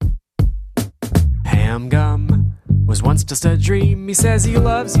Spam gum was once just a dream. He says he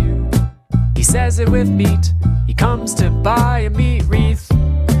loves you. He says it with meat. He comes to buy a meat wreath,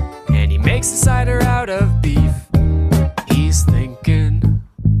 and he makes a cider out of beef. He's thinking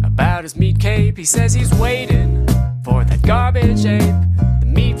about his meat cape. He says he's waiting for that garbage ape. The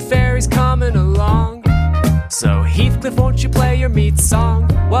meat fairy's coming along. So Heathcliff, won't you play your meat song?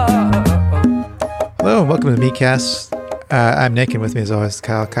 Whoa. Hello, and welcome to the Meatcast. I'm Nick, and with me as always,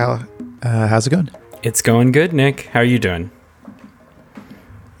 Kyle. Kyle, how's it going? It's going good, Nick. How are you doing?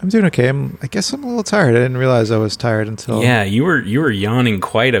 I'm doing okay. I guess I'm a little tired. I didn't realize I was tired until... Yeah, you were yawning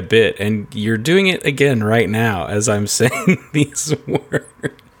quite a bit, and you're doing it again right now as I'm saying these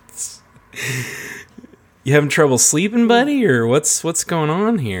words. You having trouble sleeping, buddy, or what's going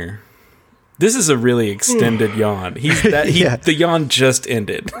on here? This is a really extended yawn. The yawn just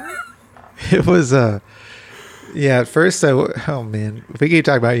ended. It was at first oh man, if we keep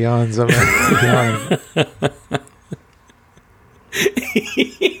talking about yawns, I'm not yawning.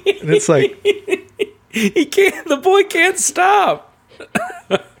 And it's like the boy can't stop.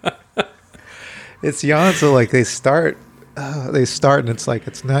 It's yawns, so like they start and it's like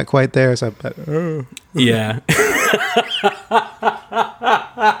it's not quite there, so Yeah.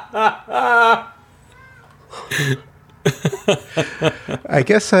 I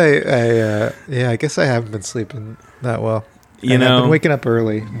guess I guess I haven't been sleeping that well. I've been waking up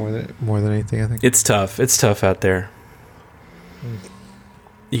early more than anything, I think. It's tough. It's tough out there.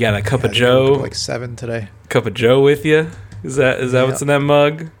 You got a cup of Joe? Like 7 today. Cup of Joe with you? Is that what's in that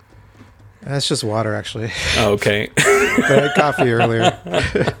mug? That's just water, actually. Oh, okay. But I had coffee earlier.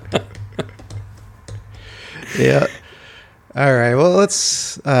 Yeah. All right. Well,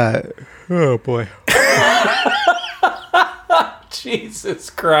 let's. Oh boy. Jesus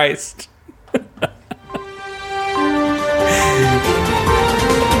Christ.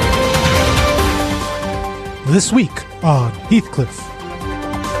 This week on Heathcliff.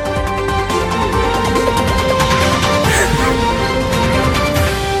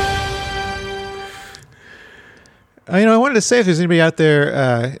 I wanted to say if there's anybody out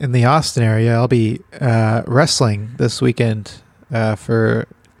there in the Austin area, I'll be wrestling this weekend for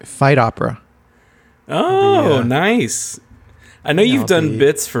Fight Opera. Oh, nice. I know you've done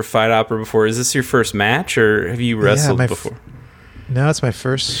bits for Fight Opera before. Is this your first match, or have you wrestled before? No, it's my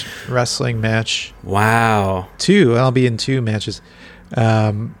first wrestling match. Wow. 2. I'll be in 2 matches.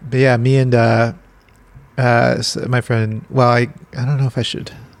 But yeah, me and my friend, well, I don't know if I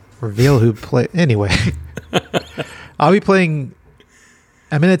should reveal who play. Anyway, I'll be playing.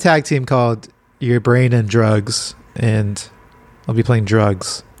 I'm in a tag team called Your Brain and Drugs, and I'll be playing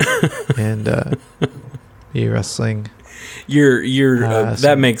drugs and be wrestling.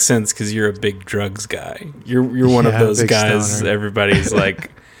 That makes sense because you're a big drugs guy. You're one of those guys. Stoner. Everybody's like,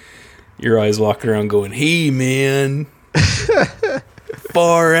 you're always walking around going, "Hey, man,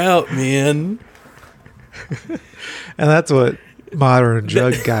 far out, man." And that's what modern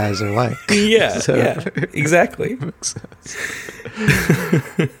drug guys are like. Yeah, yeah, exactly. Makes sense.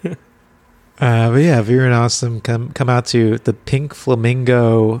 But yeah, if you're in Austin, come out to the Pink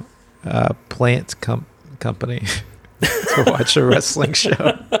Flamingo Plant Company to watch a wrestling show.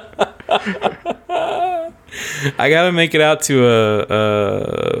 I gotta make it out to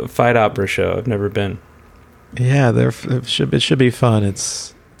a Fight Opera show. I've never been. Yeah, it should be fun.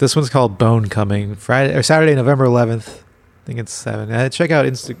 This one's called Bone Coming. Saturday, November 11th. I think it's 7. Check out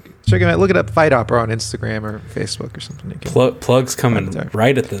look it up, Fight Opera on Instagram or Facebook or something. Plugs coming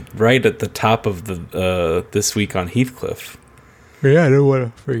right at the top of the this week on Heathcliff. Yeah, I don't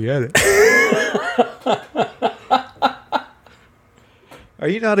want to forget it. Are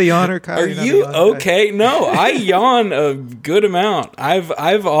you not a yawner, Kyle? Are you okay? No, I yawn a good amount.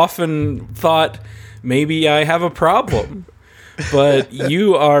 I've often thought maybe I have a problem, but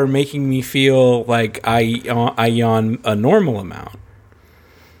you are making me feel like I yawn a normal amount.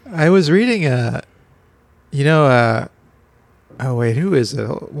 I was reading oh wait, who is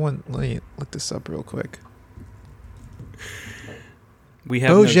it? Let me look this up real quick. We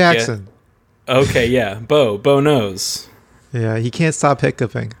have Bo Jackson. Okay, yeah, Bo knows. Yeah, he can't stop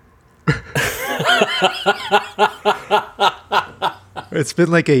hiccuping. It's been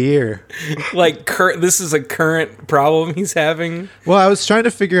like a year. Like this is a current problem he's having. Well, I was trying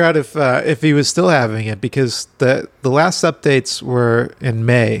to figure out if he was still having it, because the last updates were in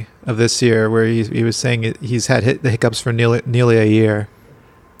May of this year, where he was saying he's had the hiccups for nearly a year.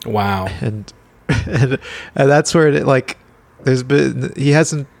 Wow. And that's where he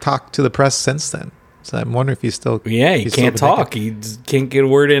hasn't talked to the press since then. So I'm wondering if he's still... Yeah, he can't talk. He can't get a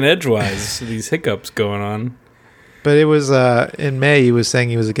word in edgewise. These hiccups going on. But it was in May. He was saying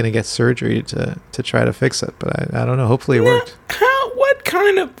he was going to get surgery to try to fix it. But I don't know. Hopefully it worked. What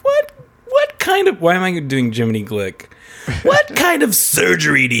kind of? Why am I doing Jiminy Glick? What kind of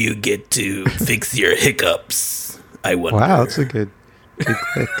surgery do you get to fix your hiccups? I wonder. Wow, that's a good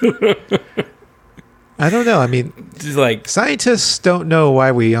click. I don't know. I mean, like, scientists don't know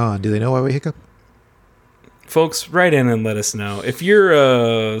why we yawn. Do they know why we hiccup? folks, write in and let us know if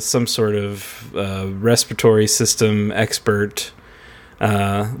you're some sort of respiratory system expert.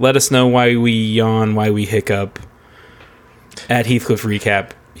 Let us know why we yawn, why we hiccup. At Heathcliff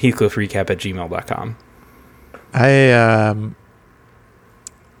Recap, heathcliffrecap@gmail.com. I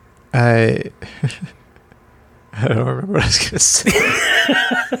don't remember what I was going to say.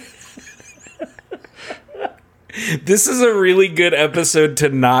 This is a really good episode to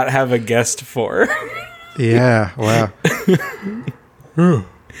not have a guest for. Yeah, wow.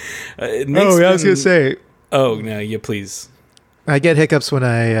 I was going to say. Oh, no, yeah, please. I get hiccups when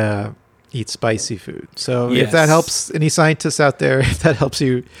I eat spicy food. So Yes. if that helps any scientists out there, if that helps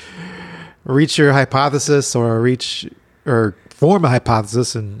you reach your hypothesis or form a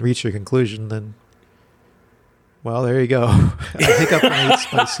hypothesis and reach your conclusion, then, well, there you go. I hiccup when I eat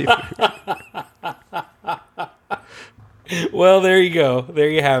spicy food. Well, there you go. There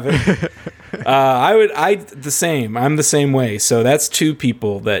you have it. The same. I'm the same way. So that's two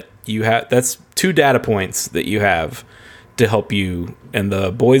people that you have. That's 2 data points that you have to help you and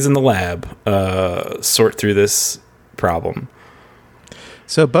the boys in the lab sort through this problem.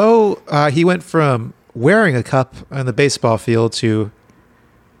 So Bo, he went from wearing a cup on the baseball field to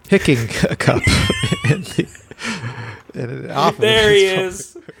picking a cup. There he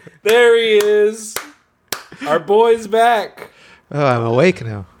is. There he is. Our boy's back. Oh, I'm awake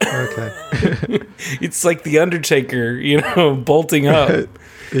now. Okay. It's like the Undertaker, bolting up.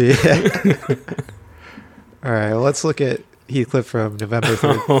 Yeah. All right. Well, let's look at Heathcliff from November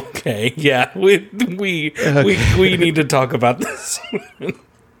 3rd. Okay. Yeah. We need to talk about this.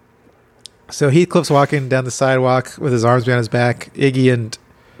 So Heathcliff's walking down the sidewalk with his arms behind his back. Iggy and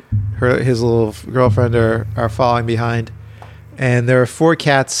his little girlfriend are following behind. And there are 4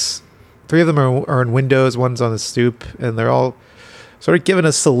 cats. 3 of them are in windows. One's on the stoop. And they're all sort of giving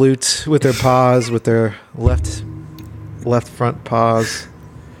a salute with their paws, with their left front paws.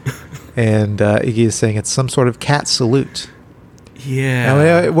 And Iggy is saying it's some sort of cat salute. Yeah.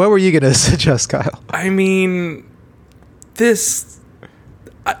 Now, what were you going to suggest, Kyle? I mean, Peter,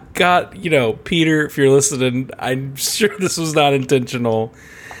 if you're listening, I'm sure this was not intentional.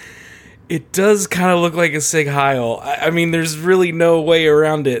 It does kind of look like a Sig Heil. I mean, there's really no way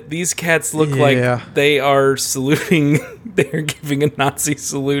around it. These cats look like they are saluting. They are giving a Nazi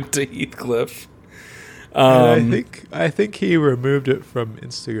salute to Heathcliff. I think he removed it from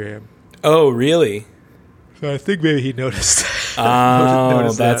Instagram. Oh, really? So I think maybe he noticed.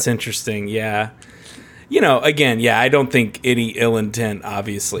 Oh, that's interesting. Yeah. Again, I don't think any ill intent,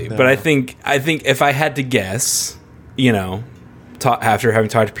 obviously. No. But I think if I had to guess, after having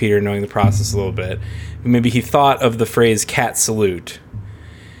talked to Peter and knowing the process a little bit, maybe he thought of the phrase cat salute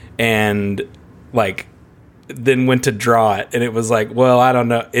and, then went to draw it. And it was like, well, I don't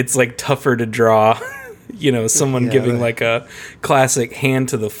know. It's, tougher to draw, someone giving, a classic hand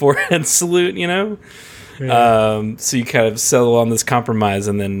to the forehead salute, Yeah. So you kind of settle on this compromise,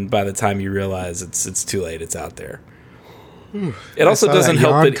 and then by the time you realize it's too late, it's out there. It also doesn't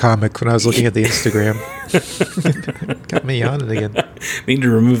help that comic when I was looking at the Instagram got me yawning again. Need to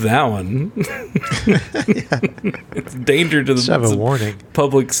remove that one. It's danger to have a warning.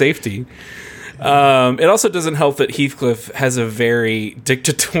 Public safety. It also doesn't help that Heathcliff has a very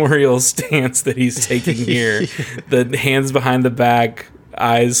dictatorial stance that he's taking here. The hands behind the back,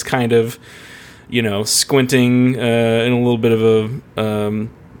 eyes kind of squinting in a little bit of a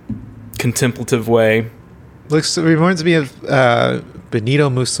contemplative way. Reminds me of Benito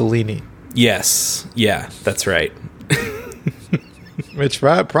Mussolini. Yes. Yeah, that's right. Which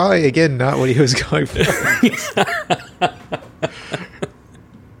probably, again, not what he was going for.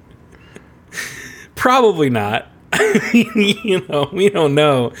 Probably not. We don't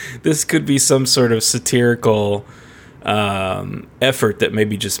know. This could be some sort of satirical effort that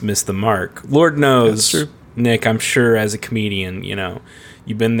maybe just missed the mark. Lord knows, Nick, I'm sure as a comedian,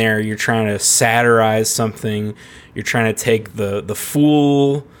 you've been there, you're trying to satirize something, you're trying to take the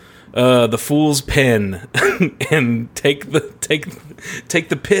fool's pen and take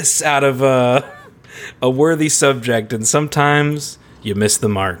the piss out of a worthy subject, and sometimes you miss the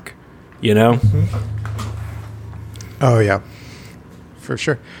mark, Mm-hmm. Oh yeah, for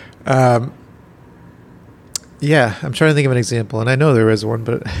sure. Yeah, I'm trying to think of an example, and I know there is one,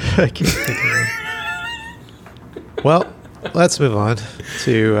 but I can't think of Well, let's move on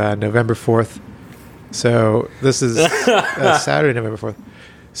to November 4th. So this is Saturday, November 4th.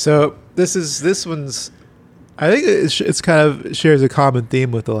 So this one's. I think it's kind of shares a common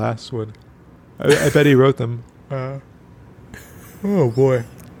theme with the last one. I bet he wrote them. Oh boy!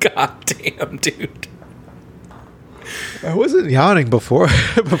 God damn, dude. I wasn't yawning before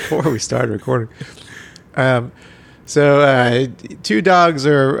we started recording. So two dogs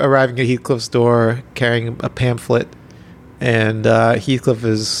are arriving at Heathcliff's door carrying a pamphlet, and Heathcliff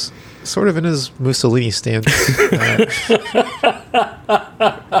is sort of in his Mussolini stance.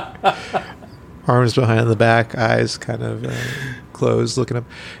 Arms behind the back, eyes kind of closed, looking up.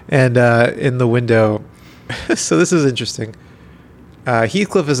 And in the window, so this is interesting.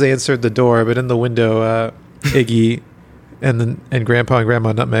 Heathcliff has answered the door, but in the window, Iggy and Grandpa and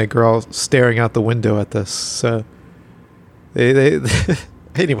Grandma Nutmeg are all staring out the window at this. So they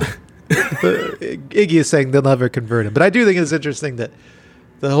anyway, Iggy is saying they'll never convert him. But I do think it's interesting that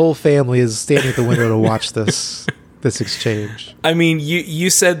the whole family is standing at the window to watch this exchange. I mean, you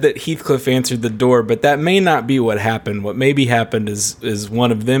said that Heathcliff answered the door, but that may not be what happened. What maybe happened is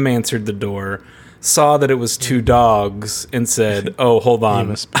one of them answered the door, saw that it was two dogs, and said, "Oh, hold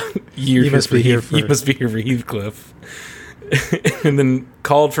on, you must be here for Heathcliff," and then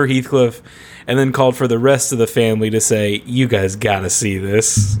called for Heathcliff, and then called for the rest of the family to say, "You guys gotta see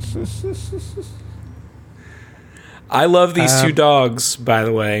this." I love these two dogs, by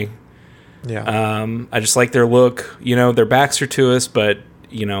the way. Yeah. I just like their look. You know, their backs are to us, but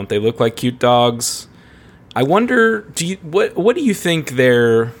you know they look like cute dogs. I wonder, what do you think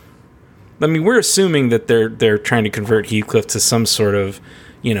they're? I mean, we're assuming that they're trying to convert Heathcliff to some sort of,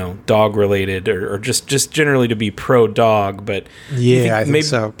 you know, dog related or just generally to be pro dog. But yeah, I think maybe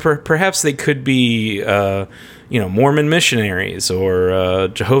so. Perhaps they could be, you know, Mormon missionaries or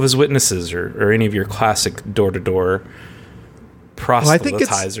Jehovah's Witnesses or any of your classic door to door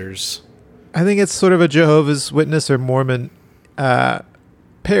proselytizers. I think it's sort of a Jehovah's Witness or Mormon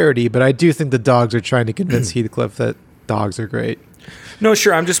parody, but I do think the dogs are trying to convince Heathcliff that dogs are great. No,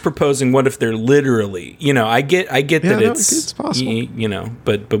 sure. I'm just proposing. What if they're literally? You know, I get that it's possible. You know,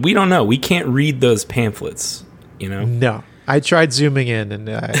 but we don't know. We can't read those pamphlets. You know. No, I tried zooming in, and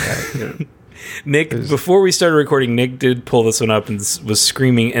Nick, before we started recording, Nick did pull this one up and was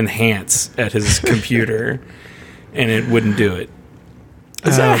screaming "enhance" at his computer, and it wouldn't do it.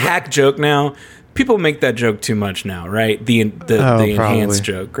 Is that a hack joke now? People make that joke too much now, right? The enhance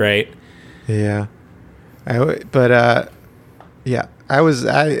joke, right? Yeah. Yeah. I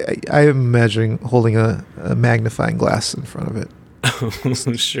am imagining holding a magnifying glass in front of it.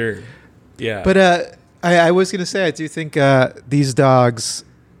 Oh, sure. Yeah. But I was gonna say I do think these dogs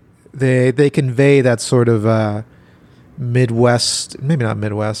they convey that sort of Midwest, maybe not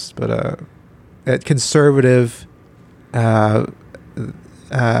Midwest, but conservative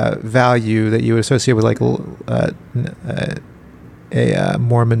value that you would associate with like a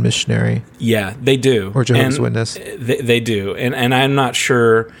Mormon missionary. Yeah, they do. Or Jehovah's Witness. They do. And I'm not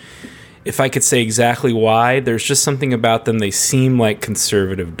sure if I could say exactly why. There's just something about them. They seem like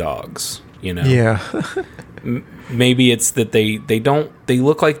conservative dogs, you know? Yeah. Maybe it's that they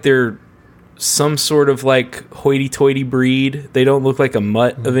look like they're some sort of like hoity-toity breed. They don't look like a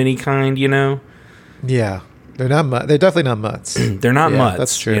mutt of any kind, you know? Yeah. They're not. They're definitely not mutts. They're not mutts.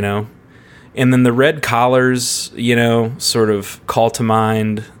 That's true. You know, and then the red collars, you know, sort of call to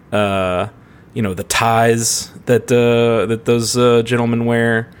mind. You know, the ties that those gentlemen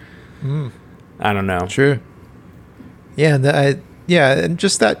wear. I don't know. True. Yeah, and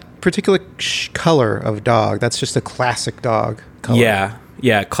just that particular color of dog. That's just a classic dog color.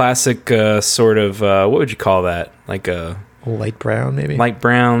 Yeah, classic sort of. What would you call that? Like a light brown, maybe. Light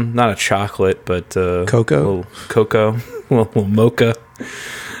brown, not a chocolate, but cocoa, a little mocha.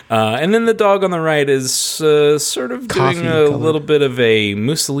 And then the dog on the right is sort of doing a little bit of a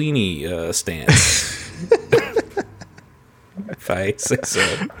Mussolini stance, if I say so.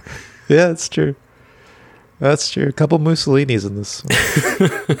 Yeah, that's true. That's true. A couple Mussolinis in this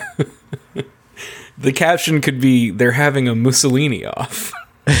one. The caption could be, "They're having a Mussolini off."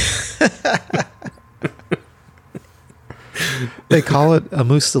 They call it a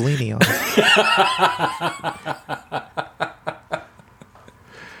Mussolini off.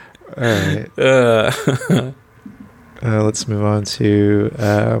 All right. Let's move on to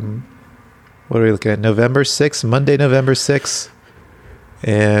what are we looking at? November 6th, Monday, November 6th.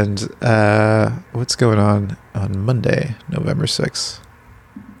 And what's going on Monday, November 6th?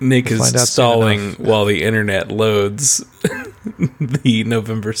 Nick is stalling while the internet loads the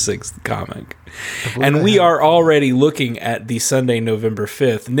November 6th comic. And we are already looking at the Sunday, November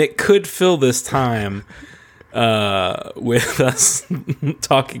 5th. Nick could fill this time with us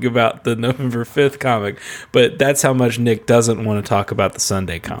talking about the November 5th comic, but that's how much Nick doesn't want to talk about the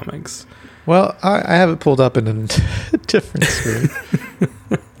Sunday comics. Well, I have it pulled up in a different screen.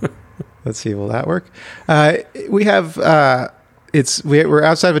 Let's see, will that work? We have we're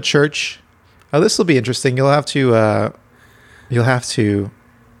outside of a church. This will be interesting. You'll have to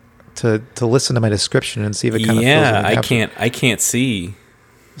listen to my description and see if it kind of fills in. I can't see.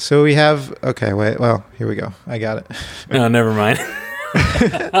 So we have wait. Well, here we go. I got it. No, never mind.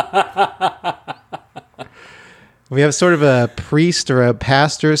 We have sort of a priest or a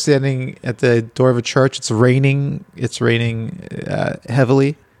pastor standing at the door of a church. It's raining. It's raining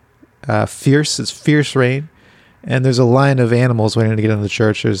heavily. Fierce. It's fierce rain. And there's a line of animals waiting to get into the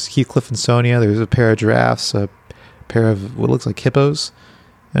church. There's Heathcliff and Sonia. There's a pair of giraffes, a pair of what looks like hippos,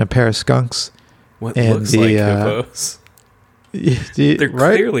 and a pair of skunks. What looks like hippos? They're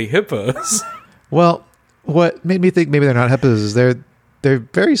right? Clearly hippos. Well, what made me think maybe they're not hippos is they're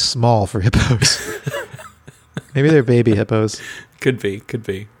very small for hippos. Maybe they're baby hippos. Could be.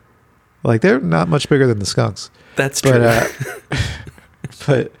 Like, they're not much bigger than the skunks. That's true.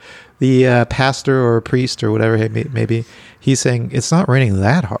 But the pastor or priest or whatever it may be, he's saying it's not raining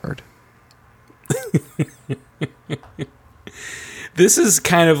that hard. This is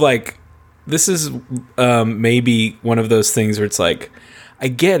kind of like, maybe one of those things where it's like, I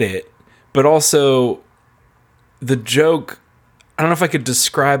get it, but also the joke, I don't know if I could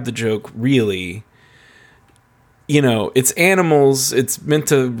describe the joke really. You know, it's animals. It's meant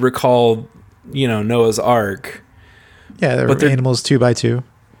to recall, Noah's Ark. Yeah, they're animals 2 by 2.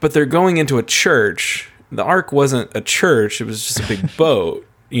 But they're going into a church. The Ark wasn't a church. It was just a big boat,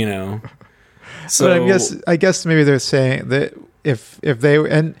 So but I guess maybe they're saying that if they,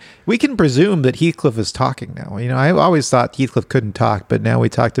 and we can presume that Heathcliff is talking now. I always thought Heathcliff couldn't talk, but now we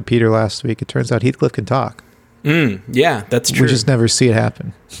talked to Peter last week. It turns out Heathcliff can talk. Yeah, that's true. We just never see it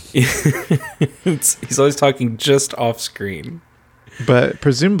happen. He's always talking just off screen. But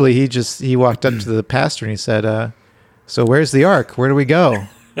presumably he walked up to the pastor and he said, so where's the Ark? Where do we go?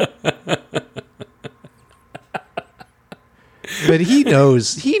 But he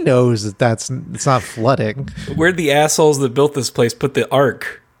knows that it's not flooding. Where'd the assholes that built this place put the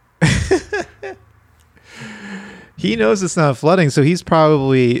Ark? He knows it's not flooding, so he's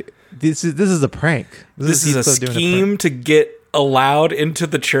probably this is a prank. This is a scheme to get allowed into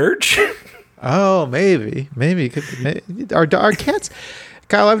the church. Oh, maybe it could be. Our cats,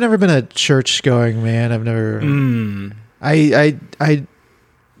 Kyle. I've never been a church going man. I've never.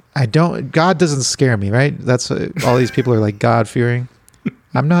 I don't. God doesn't scare me, right? That's all these people are like God fearing.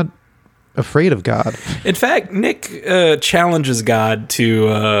 I'm not afraid of God. In fact, Nick challenges God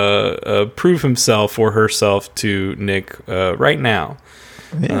to prove himself or herself to Nick right now.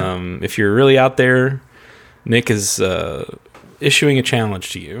 Yeah. If you're really out there, Nick is issuing a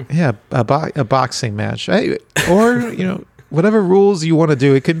challenge to you. Yeah, a boxing match, or whatever rules you want to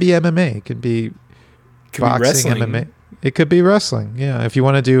do. It could be MMA. It could be boxing, MMA. It could be wrestling. Yeah, if you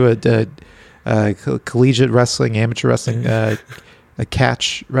want to do a collegiate wrestling, amateur wrestling, a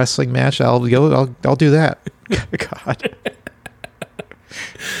catch wrestling match, I'll do that. God.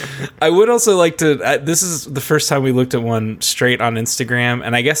 I would also like to. This is the first time we looked at one straight on Instagram,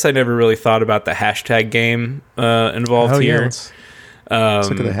 and I guess I never really thought about the hashtag game involved here. Yeah, let's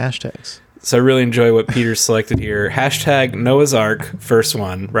look at the hashtags. So I really enjoy what Peter selected here. Hashtag Noah's Ark, first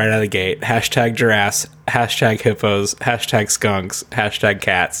one, right out of the gate. Hashtag giraffes, hashtag hippos, hashtag skunks, hashtag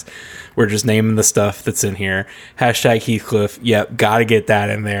cats. We're just naming the stuff that's in here. Hashtag Heathcliff. Yep, gotta get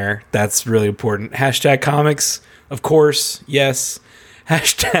that in there. That's really important. Hashtag comics, of course, yes.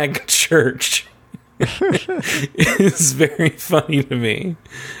 Hashtag church is very funny to me.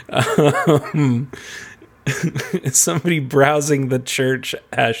 Somebody browsing the church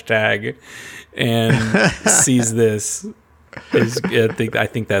hashtag and sees this I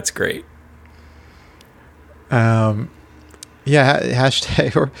think that's great. Yeah,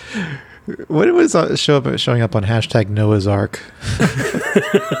 hashtag or what was showing up on hashtag Noah's Ark?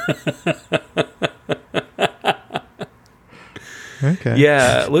 Okay.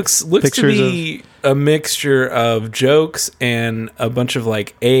 Yeah, looks to be a mixture of jokes and a bunch of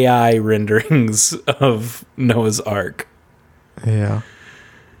like AI renderings of Noah's Ark. Yeah.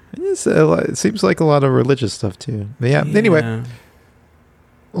 It seems like a lot of religious stuff too. Yeah. Anyway,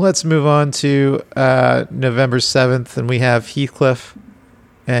 let's move on to November 7th, and we have Heathcliff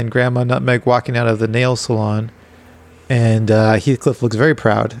and Grandma Nutmeg walking out of the nail salon, and Heathcliff looks very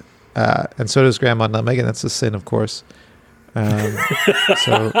proud, and so does Grandma Nutmeg, and that's a sin, of course.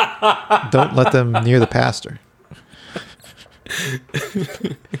 So don't let them near the pastor.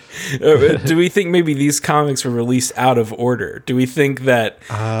 Do we think maybe these comics were released out of order? Do we think that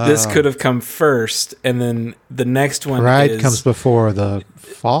this could have come first, and then the next one Pride comes before the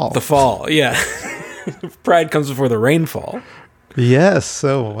fall. The fall, yeah. Pride comes before the rainfall. Yes.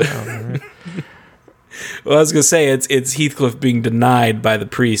 So, wow. Well, I was gonna say it's Heathcliff being denied by the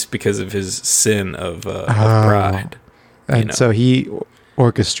priest because of his sin of pride, and so he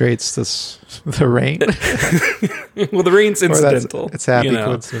orchestrates the rain. Well, the rain's incidental. It's happy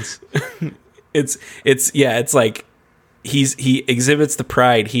coincidence. It's like he exhibits the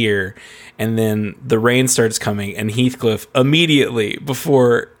pride here, and then the rain starts coming, and Heathcliff immediately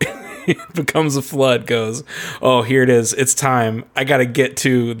before it becomes a flood goes, "Oh, here it is. It's time. I got to get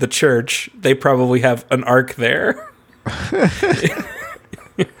to the church. They probably have an ark there."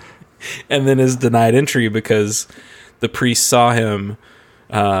 And then is denied entry because the priest saw him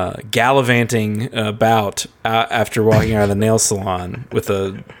gallivanting about after walking out of the nail salon with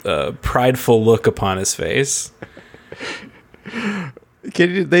a prideful look upon his face.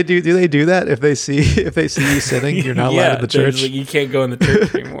 Do they do that if they see you sitting? You're not allowed in the church. Like, you can't go in the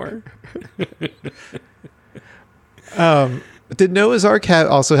church anymore. Did Noah's Ark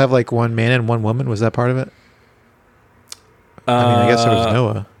also have like one man and one woman? Was that part of it? I guess there was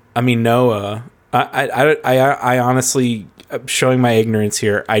Noah. Noah. I honestly, showing my ignorance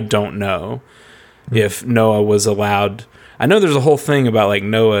here, I don't know if Noah was allowed. I know there's a whole thing about like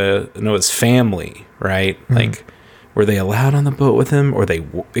Noah's family, right? Like, were they allowed on the boat with him, or they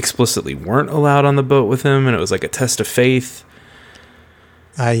explicitly weren't allowed on the boat with him, and it was like a test of faith?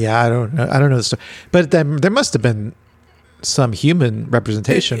 Yeah, I don't know. I don't know the story, but there must have been some human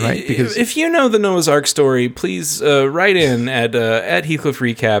representation, right? Because if you know the Noah's Ark story, please write in at Heathcliff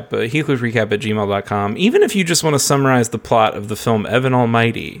Recap, heathcliffrecap@gmail.com. Even if you just want to summarize the plot of the film Evan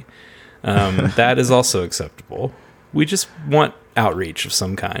Almighty, that is also acceptable. We just want outreach of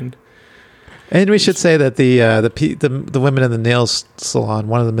some kind. And we should say that the women in the nail salon,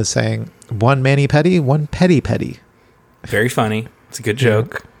 one of them is saying, "One mani-pedi, one petty." Very funny. It's a good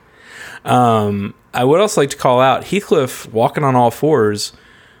joke. I would also like to call out Heathcliff walking on all fours.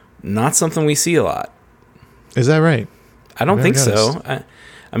 Not something we see a lot. Is that right? I don't think so.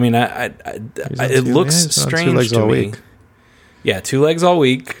 It looks strange to me. Yeah, 2 legs all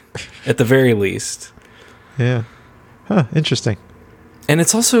week, at the very least. Yeah. Huh. Interesting. And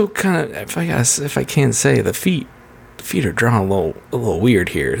it's also kind of, if I can say, the feet are drawn a little weird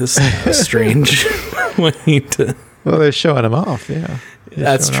here. This is kind of strange way to. Well, they're showing him off. Yeah,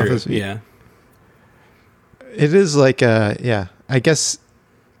 that's true. Yeah, it is like I guess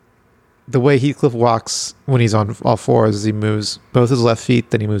the way Heathcliff walks when he's on all fours is he moves both his left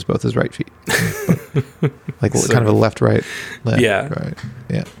feet, then he moves both his right feet, like kind of a left-right. Yeah, right.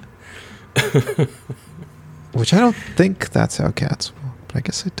 Yeah. Which I don't think that's how cats walk, but I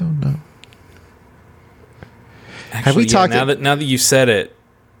guess I don't know. Actually, have we talked now that you said it?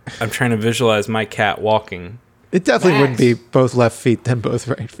 I'm trying to visualize my cat walking. It definitely wouldn't be both left feet then both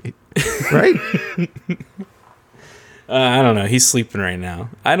right feet, right? I don't know. He's sleeping right now.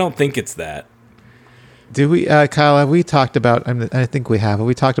 I don't think it's that. Do we, Kyle? Have we talked about? I think we have. Have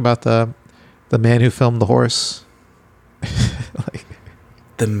we talked about the man who filmed the horse?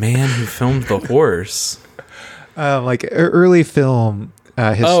 The man who filmed the horse. Like early film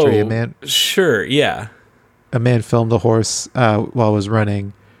history. Oh, sure, yeah. A man filmed a horse while it was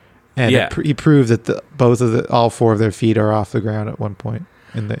running, and he proved that all 4 of their feet are off the ground at one point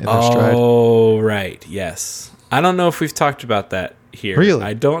in their stride. Oh, right, yes. I don't know if we've talked about that here. Really?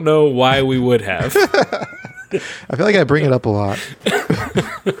 I don't know why we would have. I feel like I bring it up a lot.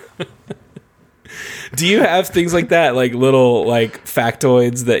 Do you have things like that, like little like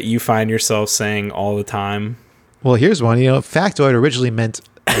factoids that you find yourself saying all the time? Well, here's one. Factoid originally meant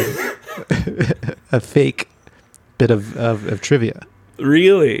a fake bit of trivia.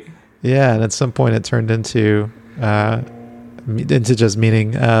 Really? Yeah, and at some point it turned into just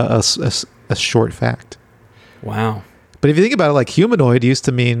meaning a short fact. Wow. But if you think about it, like humanoid used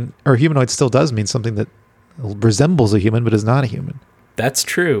to mean, or humanoid still does mean something that resembles a human but is not a human. That's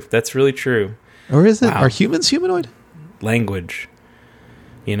true. That's really true. Or is it? Wow. Are humans humanoid? Language.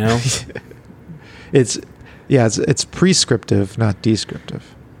 You know? It's prescriptive, not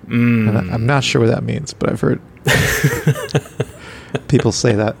descriptive. And I'm not sure what that means, but I've heard people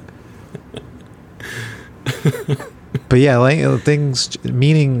say that. But yeah, things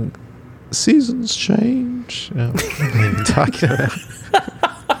meaning seasons change. What am I even talking about?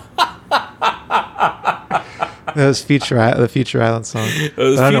 That was the Future Island song.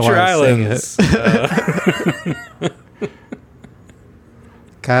 Those Future Islands.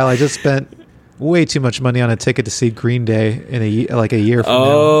 Kyle, I just spent way too much money on a ticket to see Green Day in a year from now.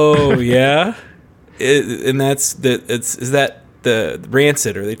 Oh yeah, and that's is that the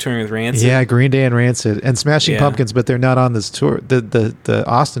Rancid? Are they touring with Rancid? Yeah, Green Day and Rancid and Smashing Yeah. Pumpkins, but they're not on this tour. The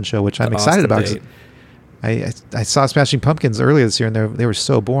Austin show, which I'm excited about. 'Cause I saw Smashing Pumpkins earlier this year, and they were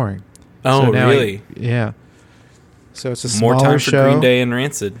so boring. Oh, So now really? yeah. So it's a More smaller time for show. Green Day and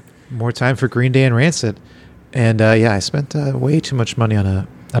Rancid. More time for Green Day and Rancid. And I spent way too much money on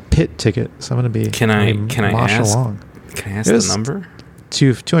a pit ticket. So I'm going to be Can I mosh ask? along. Can I ask It the was number?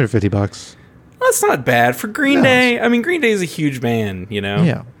 $250. Well, that's not bad for Green No. Day. I mean, Green Day is a huge band, you know.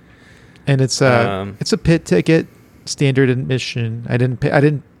 Yeah, and it's a pit ticket, standard admission. I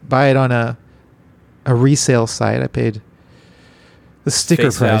didn't buy it on a resale site. I paid the sticker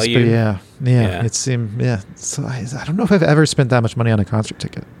Face price, value. but yeah. Yeah. It seemed So I don't know if I've ever spent that much money on a concert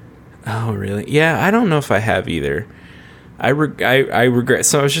ticket. Oh, really? Yeah, I don't know if I have either. I regret.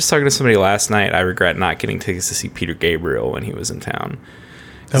 So I was just talking to somebody last night. I regret not getting tickets to see Peter Gabriel when he was in town.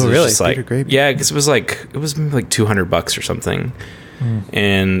 'Cause Oh, it was really? just like- Peter Gabriel? Yeah, because it was maybe like $200 or something.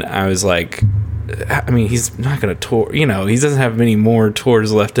 And I was like, I mean, he's not going to tour. You know, he doesn't have many more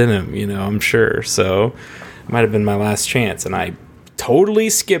tours left in him. You know, I'm sure. So it might have been my last chance, and I totally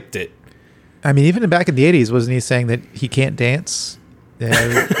skipped it. I mean, even back in the 80s, wasn't he saying that he can't dance?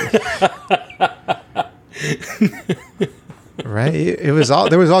 Yeah. Right? It was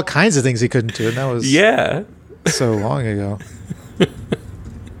there was all kinds of things he couldn't do, and that was Yeah, so long ago.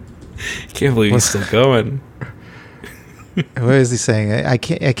 can't believe he's still going. What is he saying? I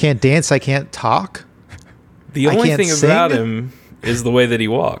can't dance, I can't talk. The I only can't thing sing? about him is the way that he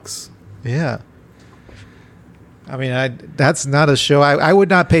walks. Yeah. I mean, that's not a show. I would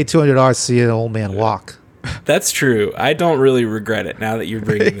not pay $200 to see an old man walk. That's true. I don't really regret it now that you're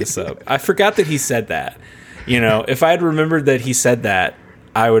bringing this up. I forgot that he said that. You know, if I had remembered that he said that,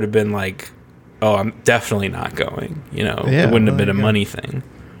 I would have been like, oh, I'm definitely not going. You know, Yeah, it wouldn't have been a yeah. money thing.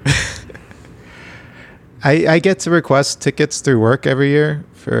 I get to request tickets through work every year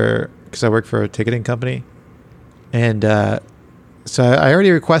because I work for a ticketing company. And so I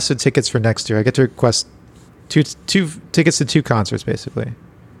already requested tickets for next year. I get to request two tickets to 2 concerts, basically.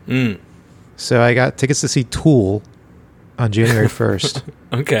 Mm. So I got tickets to see Tool on January 1st.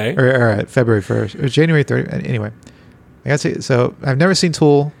 Okay. or February 1st. Or January 30th. Anyway. So I've never seen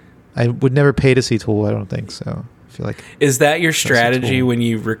Tool. I would never pay to see Tool, I don't think. So I feel like... Is that your strategy Tool. when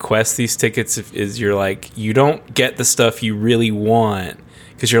you request these tickets? Is you're like, you don't get the stuff you really want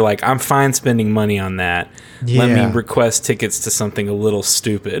because you're like, I'm fine spending money on that. Let Yeah. me request tickets to something a little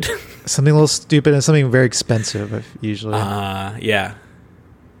stupid. Something a little stupid and something very expensive, usually. Yeah.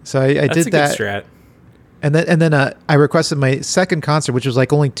 So I That's did a that. good strat. And then I requested my second concert, which was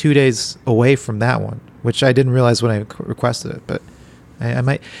like only 2 days away from that one, which I didn't realize when I requested it. But I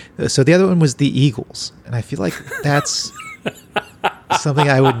might. So the other one was the Eagles, and I feel like that's something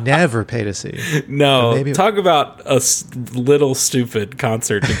I would never pay to see. No, But maybe- talk about a little stupid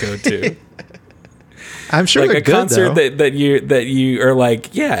concert to go to. I'm sure Like they're a good, concert though. that you are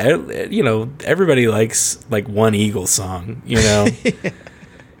like, yeah, you know, everybody likes like one Eagles song, you know.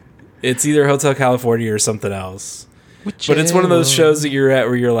 It's either Hotel California or something else. But it's one of those shows that you're at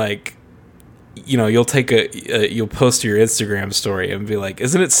where you're like, you know, you'll take you'll post to your Instagram story and be like,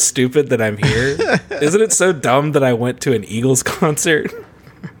 isn't it stupid that I'm here? Isn't it so dumb that I went to an Eagles concert?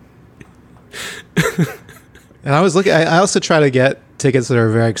 And I was looking. I also try to get tickets that are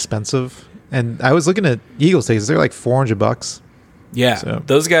very expensive, and I was looking at Eagles tickets. They're like $400. Yeah, So-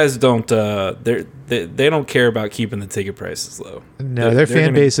 those guys don't. They don't care about keeping the ticket prices low. No, their fan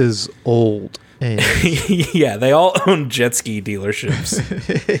gonna- base is old. And Yeah, they all own jet ski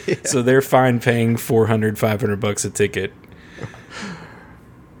dealerships, so they're fine paying $400-$500 a ticket.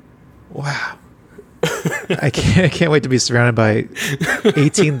 wow. I can't wait to be surrounded by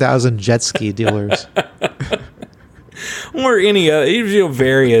 18,000 jet ski dealers. Or any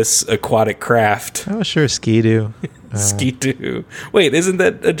various aquatic craft. Oh, sure, Ski-Doo. Ski-Doo. Wait, isn't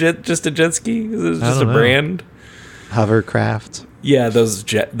that just a jet ski? Is it just a don't know. brand? Hovercraft. Yeah, those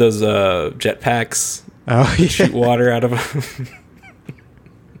jet packs Oh, yeah. shoot water out of them.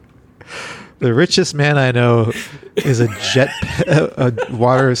 The richest man I know is a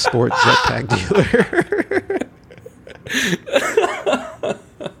water sport jetpack dealer.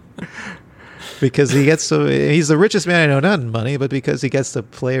 Because he's the richest man I know, not in money, but because he gets to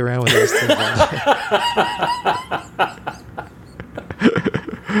play around with those things all day.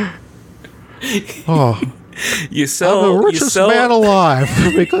 Oh, You I'm sell the richest man alive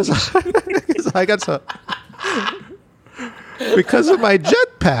because I got to because of my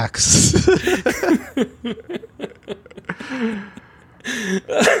jetpacks.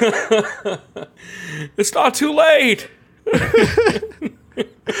 It's not too late.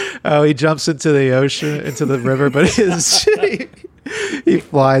 Oh, he jumps into the ocean, into the river, but he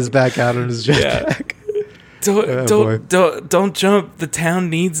flies back out on his jetpack. Don't jump. The town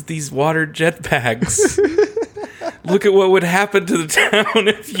needs these water jetpacks. Look at what would happen to the town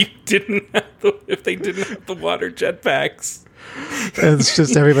if they didn't have the water jetpacks. And it's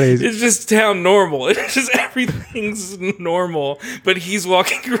just everybody. It's just town normal. It's just everything's normal. But he's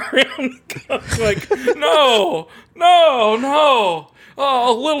walking around like, no.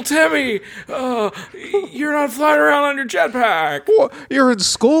 Oh, little Timmy, you're not flying around on your jetpack. What? You're in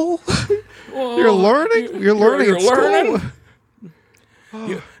school? You're learning? You're learning at school?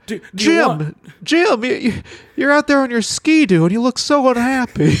 Jim, you're out there on your ski-doo and you look so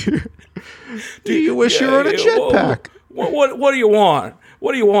unhappy. Do you wish you were on a jetpack? What do you want?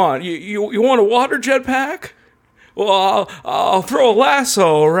 What do you want? You want a water jetpack? Well, I'll throw a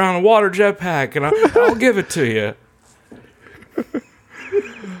lasso around a water jetpack and I'll give it to you.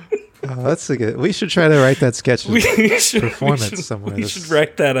 Oh, that's a good. We should try to write that sketch performance somewhere. We should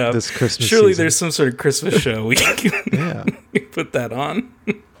write that up this Christmas. Surely season. There's some sort of Christmas show we can put that on.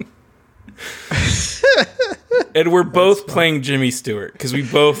 And we're both playing Jimmy Stewart because we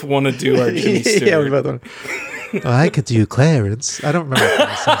both want to do our Jimmy Stewart. Yeah, we both want. Well, I could do Clarence. I don't remember what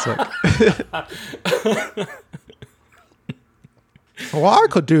that sounds like. Well, I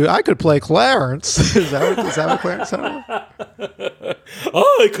could play Clarence. Is that what Clarence sounded like?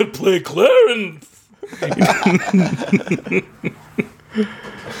 I could play Clarence.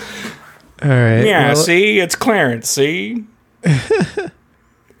 All right. Yeah, well, see? It's Clarence, see?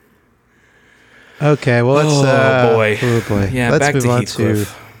 Okay, well, let's... Oh, boy. Oh, boy. Yeah, let's back move to on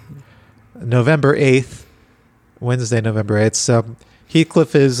Heathcliff. to November 8th, Wednesday, November 8th. So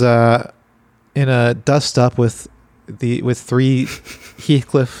Heathcliff is in a dust-up with three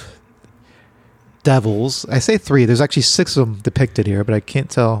Heathcliff devils. I say three. There's actually 6 of them depicted here, but I can't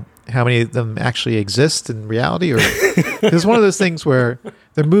tell how many of them actually exist in reality. Or it's one of those things where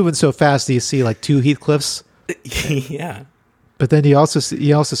they're moving so fast that you see like 2 Heathcliffs. Yeah. But then you also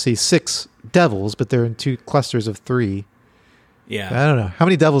see 6 devils, but they're in 2 clusters of 3. Yeah. I don't know. How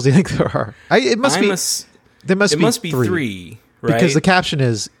many devils do you think there are? There must be 3, right? Because the caption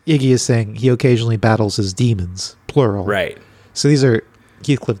is Iggy is saying he occasionally battles his demons, plural. Right. So these are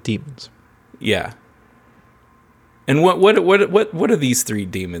Heathcliff demons. Yeah. And what are these 3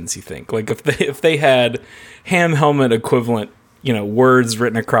 demons, you think? Like if they had ham helmet equivalent, words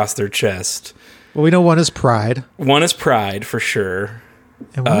written across their chest. Well, we know one is pride. One is pride for sure.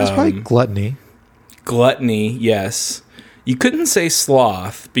 And one is probably gluttony. Gluttony, yes. You couldn't say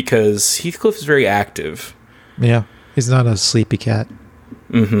sloth because Heathcliff is very active. Yeah. He's not a sleepy cat.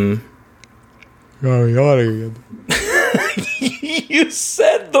 Mm-hmm. You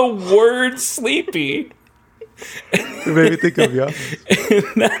said the word sleepy. It made me think of you. And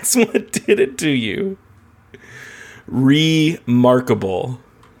that's what did it to you. Remarkable.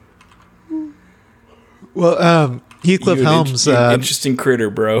 Well, Heathcliff Helms... interesting critter,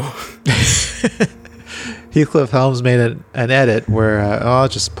 bro. Heathcliff Helms made an edit where... I'll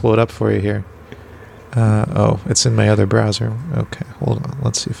just pull it up for you here. It's in my other browser. Okay, hold on.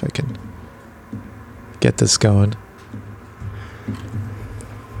 Let's see if I can get this going.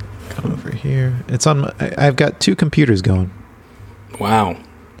 Come over here. It's on. I've got 2 computers going. Wow.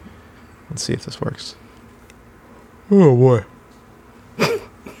 Let's see if this works. Oh boy.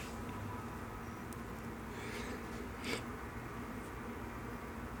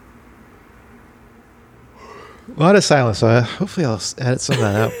 A lot of silence, so hopefully I'll edit some of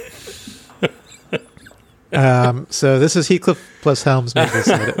that out. So this is Heathcliff plus Helms made this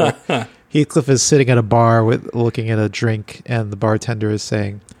edit. Heathcliff is sitting at a bar looking at a drink, and the bartender is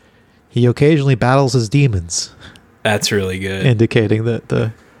saying, he occasionally battles his demons. That's really good. Indicating that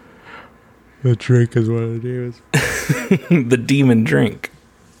the drink is one of the demons. The demon drink.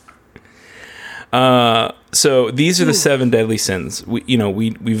 So these are the 7 deadly sins.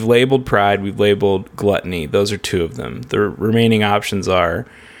 We've labeled pride, we've labeled gluttony. Those are 2 of them. The remaining options are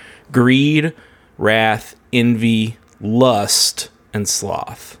greed, wrath, envy, lust, and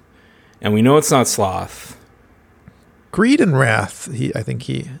sloth. And we know it's not sloth. Greed and wrath.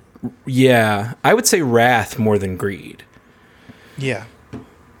 Yeah, I would say wrath more than greed. Yeah.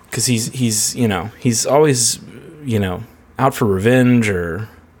 Because he's always, out for revenge or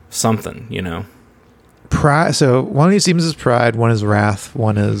something, Pride. So one of these demons is pride, one is wrath,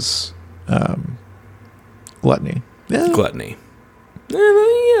 one is gluttony. Yeah. Gluttony. Yeah,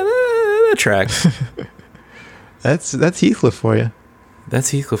 that tracks. That's Heathcliff for you.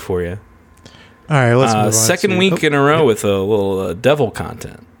 That's Heathcliff for you. All right, let's move on. Second week in a row with a little devil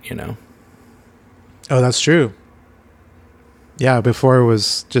content, Oh, that's true. Yeah, before it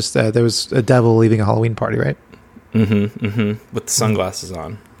was just there was a devil leaving a Halloween party, right? With the sunglasses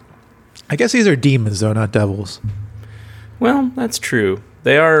on. I guess these are demons, though, not devils. Well, that's true.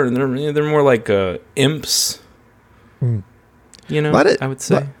 They're more like imps. You know, I would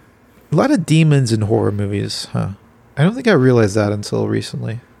say. A lot of demons in horror movies, huh? I don't think I realized that until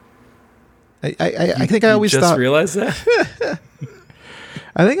recently. I think I always just thought... realized that?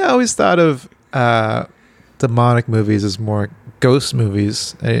 I think I always thought of demonic movies as more ghost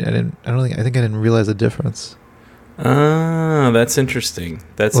movies. I think I didn't realize the difference. Ah, that's interesting.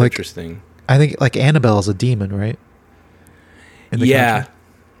 That's interesting. I think like Annabelle is a demon, right? Yeah.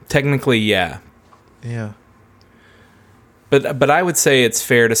 Technically, yeah. Yeah. But I would say it's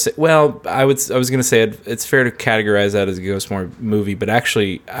fair to say. Well, I was going to say it's fair to categorize that as a ghost movie, but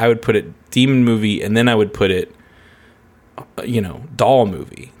actually, I would put it demon movie, and then I would put it, doll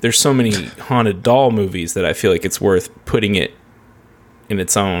movie. There's so many haunted doll movies that I feel like it's worth putting it in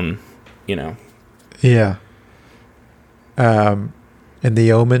its own, Yeah. And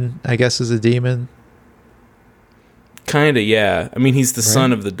the Omen, I guess, is a demon. Kind of, yeah. I mean, he's the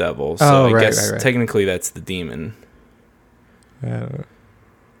son of the devil, so I guess right. technically that's the demon.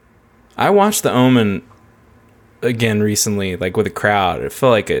 I watched The Omen again recently, like with a crowd. It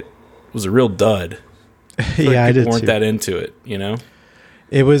felt like it was a real dud. Yeah, I did weren't too. that into it,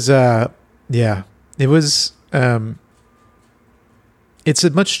 It was, it was. It's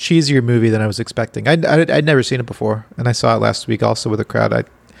a much cheesier movie than I was expecting. I'd never seen it before, and I saw it last week also with a crowd. I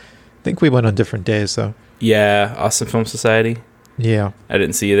think we went on different days, though. Yeah, Austin Film Society. Yeah, I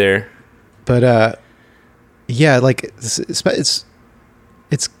didn't see you there, but yeah, like it's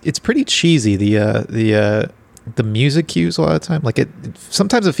pretty cheesy. The music cues a lot of the time. Like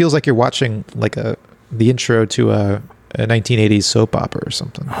sometimes it feels like you're watching like the intro to a 1980s soap opera or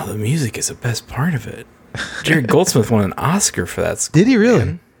something. Oh, the music is the best part of it. Jerry Goldsmith won an Oscar for that score. Did he really?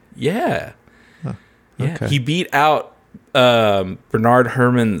 Man. Yeah. Huh. Yeah. Okay. He beat out Bernard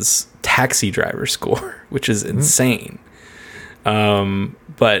Herrmann's Taxi Driver score, which is insane.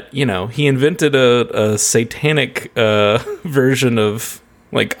 But, he invented a satanic version of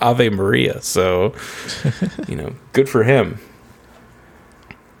like Ave Maria. So, good for him.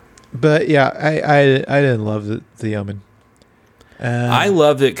 But yeah, I didn't love the Omen. I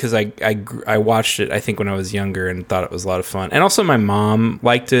loved it because I watched it, I think, when I was younger and thought it was a lot of fun. And also my mom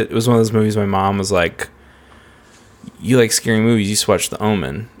liked it. It was one of those movies my mom was like, you like scary movies, you should watch The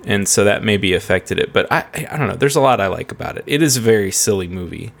Omen. And so that maybe affected it. But I don't know. There's a lot I like about it. It is a very silly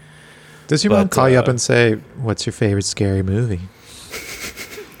movie. Does your mom call you up and say, what's your favorite scary movie?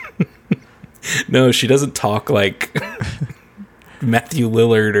 No, she doesn't talk like Matthew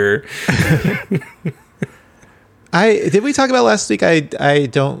Lillard or... Did we talk about last week? I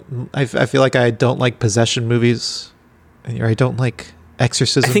feel like I don't like possession movies, or I don't like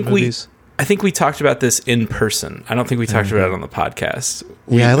exorcism movies. I think we talked about this in person. I don't think we talked about it on the podcast.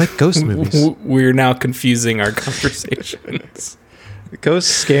 I like ghost movies. We're now confusing our conversations. Ghosts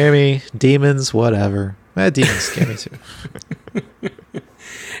scare me. Demons, whatever. Demons scare me too.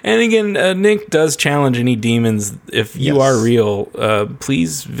 And again, Nick does challenge any demons. If you are real,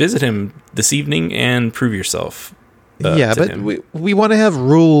 please visit him this evening and prove yourself. But him. we want to have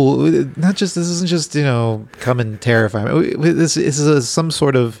rule. Not just this isn't just come and terrify me. This is some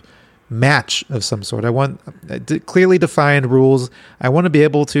sort of match of some sort. I want clearly defined rules. I want to be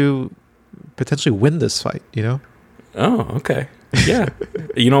able to potentially win this fight. Oh, okay. Yeah,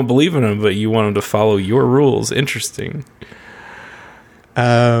 you don't believe in him, but you want him to follow your rules. Interesting.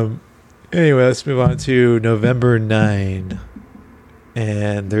 Anyway, let's move on to November 9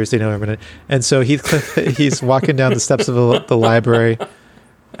 and Thursday, November 9. And so Heathcliff, he's walking down the steps of the library.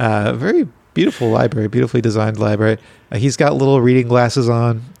 Very beautiful library, beautifully designed library. He's got little reading glasses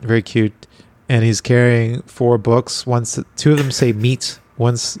on, very cute. And he's carrying 4 books. Two of them say meat.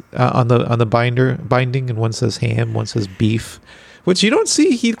 One's on the binding, and one says ham, one says beef. Which you don't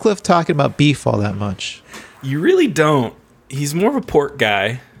see Heathcliff talking about beef all that much. You really don't. He's more of a pork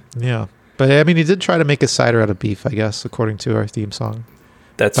guy. Yeah. But, I mean, he did try to make a cider out of beef, I guess, according to our theme song.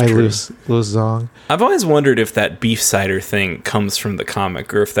 That's by true. Louis Zong. I've always wondered if that beef cider thing comes from the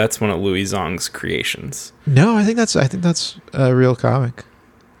comic or if that's one of Louis Zong's creations. No, I think that's a real comic.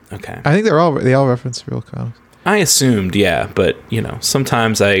 Okay. I think they all reference real comics. I assumed, yeah, but,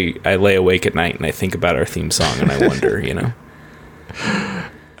 sometimes I lay awake at night and I think about our theme song and I wonder,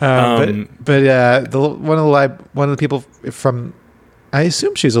 But one of the people from, I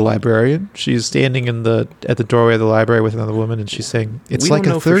assume she's a librarian. She's standing at the doorway of the library with another woman, and she's saying, "It's like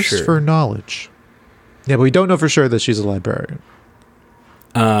a thirst for knowledge." Yeah, but we don't know for sure that she's a librarian.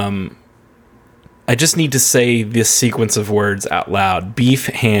 I I just need to say this sequence of words out loud. Beef,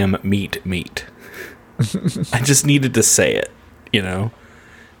 ham, meat, meat. I just needed to say it, you know?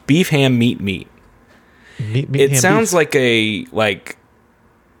 Beef, ham, meat, meat. Meat, It ham, sounds beef. like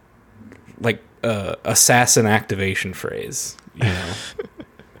a assassin activation phrase, you know?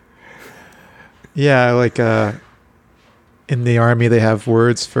 Yeah, like in the army they have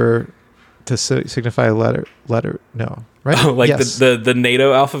words to signify a letter. No, right? Oh, like Yes. the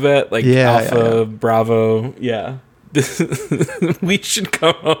NATO alphabet, like Yeah, Alpha, yeah. Bravo, yeah. We should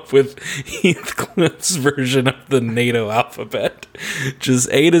come up with Heathcliff's version of the NATO alphabet, just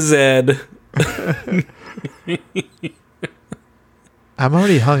A to Z. I'm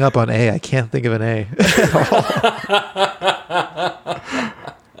already hung up on A. I can't think of an A.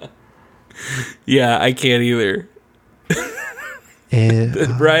 Yeah, I can't either.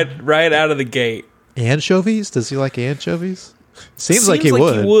 And, Right out of the gate. anchovies? Does he like anchovies? Seems like he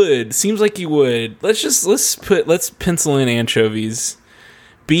would. Seems like he would. Let's pencil in anchovies.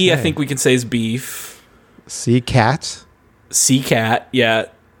 B, I Okay. think we can say is beef. C, cat. C, cat. Yeah.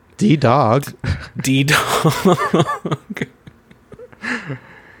 D, dog. D, dog.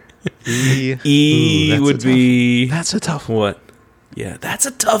 E. E Ooh, would be That's a tough one. what? Yeah, that's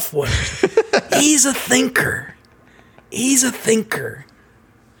a tough one. He's a thinker. He's a thinker.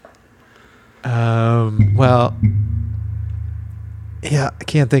 Well, yeah, I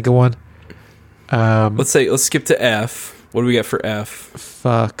can't think of one. Let's skip to F. What do we got for F?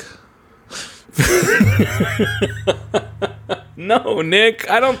 Fuck. No, Nick,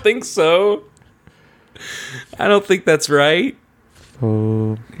 I don't think so. I don't think that's right.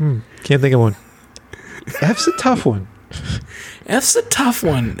 Oh, can't think of one. F's a tough one. F's a tough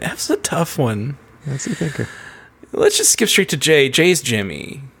one. F's a tough one. That's a thinker. Let's just skip straight to J. J's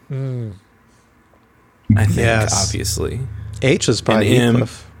Jimmy. I think, Yes. obviously. H is probably And M.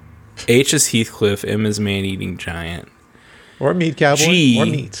 Heathcliff. H is Heathcliff. M is man-eating giant. Or meat cowboy. G, Or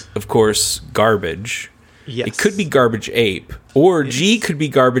meat. of course, garbage. Yes. It could be garbage ape. Or G could be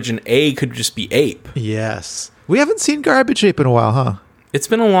garbage and A could just be ape. Yes. We haven't seen Garbage Ape in a while, huh? It's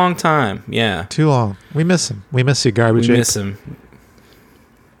been a long time. Yeah. Too long. We miss him. We miss you, Garbage We Ape. miss him.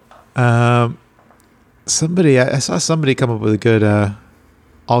 Somebody, I saw somebody come up with a good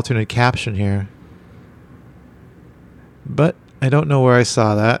alternate caption here, but I don't know where I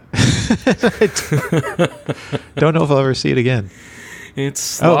saw that. Don't know if I'll ever see it again.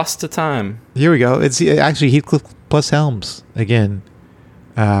 It's Oh. lost to time. Here we go. It's actually Heathcliff plus Helms again,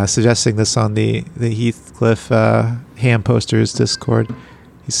 suggesting this on the Heathcliff Ham Posters Discord.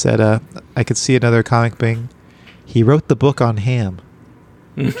 He said, I could see another comic being, he wrote the book on ham,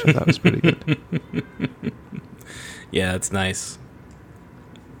 which I thought was pretty good. Yeah, it's nice.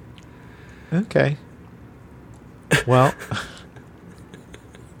 Okay. Well,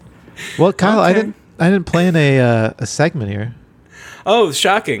 Kyle, Okay. I didn't plan a segment here. Oh,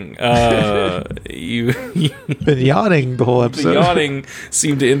 shocking. You Been yawning the whole the episode. yawning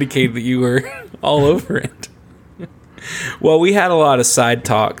seemed to indicate that you were all over it. Well, we had a lot of side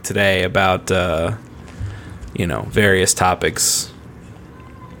talk today about, various topics.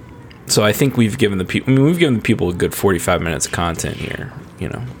 So I think we've given the people a good 45 minutes of content here,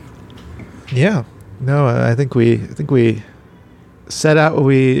 Yeah. No, I think we set out what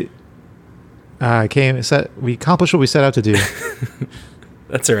we we accomplished what we set out to do.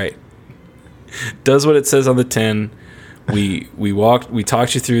 That's all right. Does what it says on the tin. We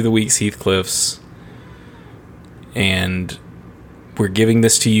talked you through the week's Heathcliffs, and we're giving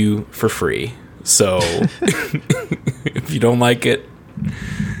this to you for free. So if you don't like it,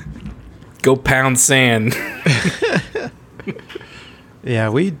 go pound sand. Yeah,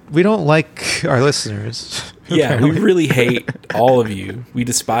 we don't like our listeners. Yeah, we really hate all of you. We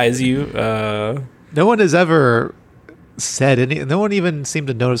despise you. No one has ever said any. No one even seemed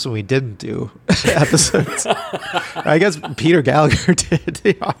to notice when we didn't do episodes. I guess Peter Gallagher did,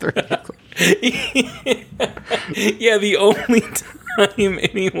 the author. Yeah, the only time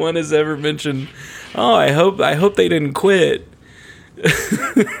anyone has ever mentioned, "Oh, I hope they didn't quit."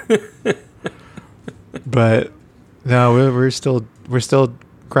 But no, we're still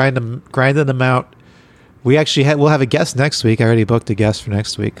grinding them out. We'll have a guest next week. I already booked a guest for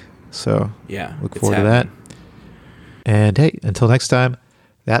next week, so Yeah, look it's forward to that. And hey, until next time,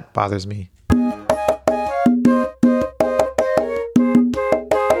 that bothers me.